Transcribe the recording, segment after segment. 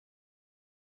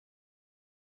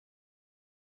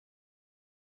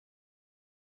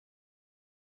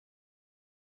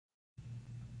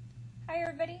Hi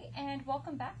everybody, and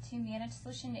welcome back to Managed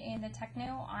Solution in the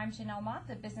Techno. I'm Janelle Mott,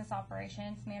 the Business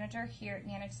Operations Manager here at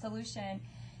Managed Solution.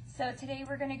 So today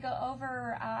we're going to go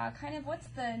over kind of what's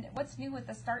new with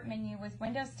the Start menu with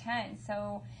Windows 10.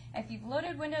 So if you've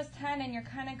loaded Windows 10 and you're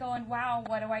kind of going, wow,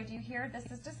 what do I do here?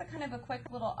 This is just a kind of a quick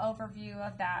little overview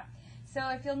of that. So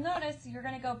if you'll notice, you're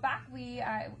going to go back.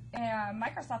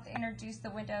 Microsoft introduced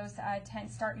the Windows 10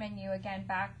 Start menu again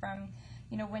back from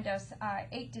Windows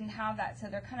 8 didn't have that, so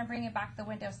they're kind of bringing back the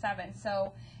Windows 7.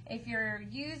 So if you're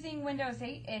using Windows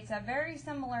 8, it's very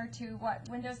similar to what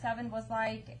Windows 7 was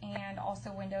like and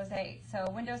also Windows 8. So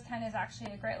Windows 10 is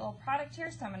actually a great little product here,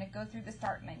 so I'm going to go through the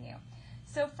Start menu.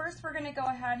 So first we're going to go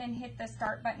ahead and hit the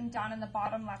Start button down in the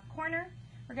bottom left corner.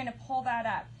 We're going to pull that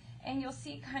up, and you'll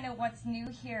see kind of what's new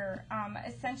here.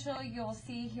 Essentially, you'll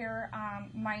see here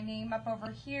my name up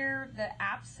over here, the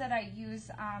apps that I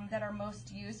use that are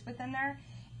most used within there.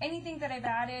 Anything that I've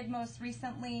added most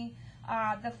recently,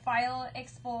 the File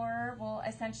Explorer will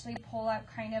essentially pull up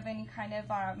kind of any kind of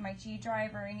my G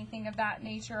drive or anything of that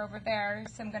nature over there.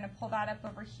 So I'm going to pull that up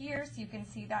over here so you can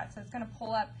see that. So it's going to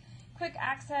pull up quick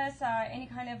access, any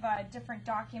kind of different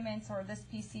documents or this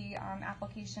PC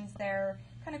applications there,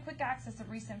 kind of quick access of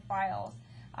recent files.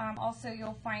 Also,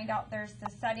 you'll find out there's the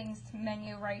settings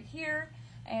menu right here,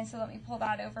 and so let me pull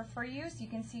that over for you so you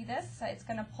can see this. So it's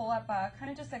going to pull up kind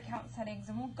of just account settings,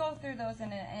 and we'll go through those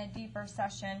in a deeper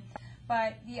session.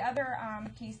 But the other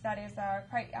piece that is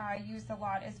quite used a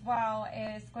lot as well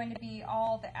is going to be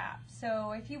all the apps.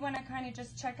 So if you want to kind of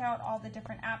just check out all the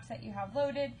different apps that you have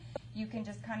loaded, you can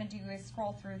just kind of do a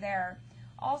scroll through there.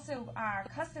 Also,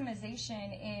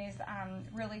 customization is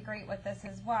really great with this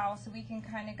as well. So we can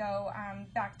kind of go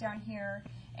back down here,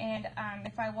 and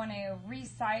if I want to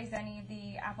resize any of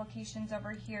the applications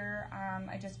over here,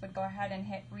 I just would go ahead and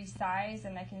hit resize,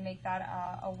 and I can make that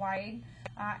a wide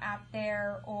app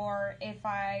there. Or if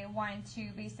I want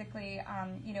to basically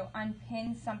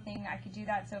unpin something, I could do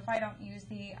that. So if I don't use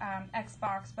the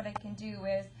Xbox, what I can do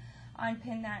is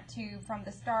unpin that from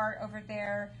the Start over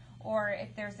there. Or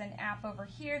if there's an app over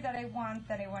here that I want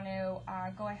to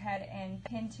go ahead and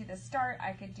pin to the Start,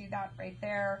 I could do that right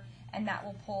there, and that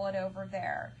will pull it over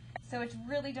there. So it's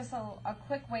really just a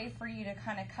quick way for you to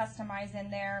kind of customize in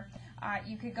there.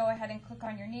 You could go ahead and click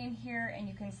on your name here, and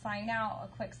you can sign out, a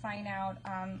quick sign out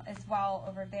as well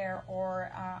over there,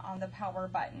 or on the power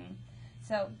button.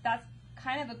 So that's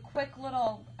kind of a quick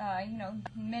little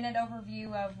minute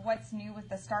overview of what's new with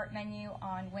the Start menu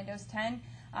on Windows 10.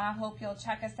 Hope you'll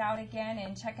check us out again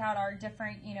and check out our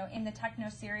different, in the Techno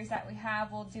series that we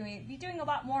have. We'll be doing a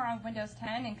lot more on Windows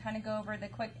 10 and kind of go over the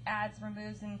quick adds,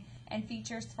 removes, and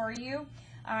features for you.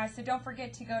 So don't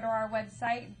forget to go to our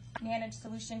website,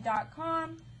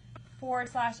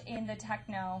 managedsolution.com/in the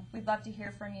Techno. We'd love to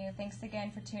hear from you. Thanks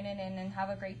again for tuning in, and have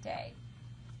a great day.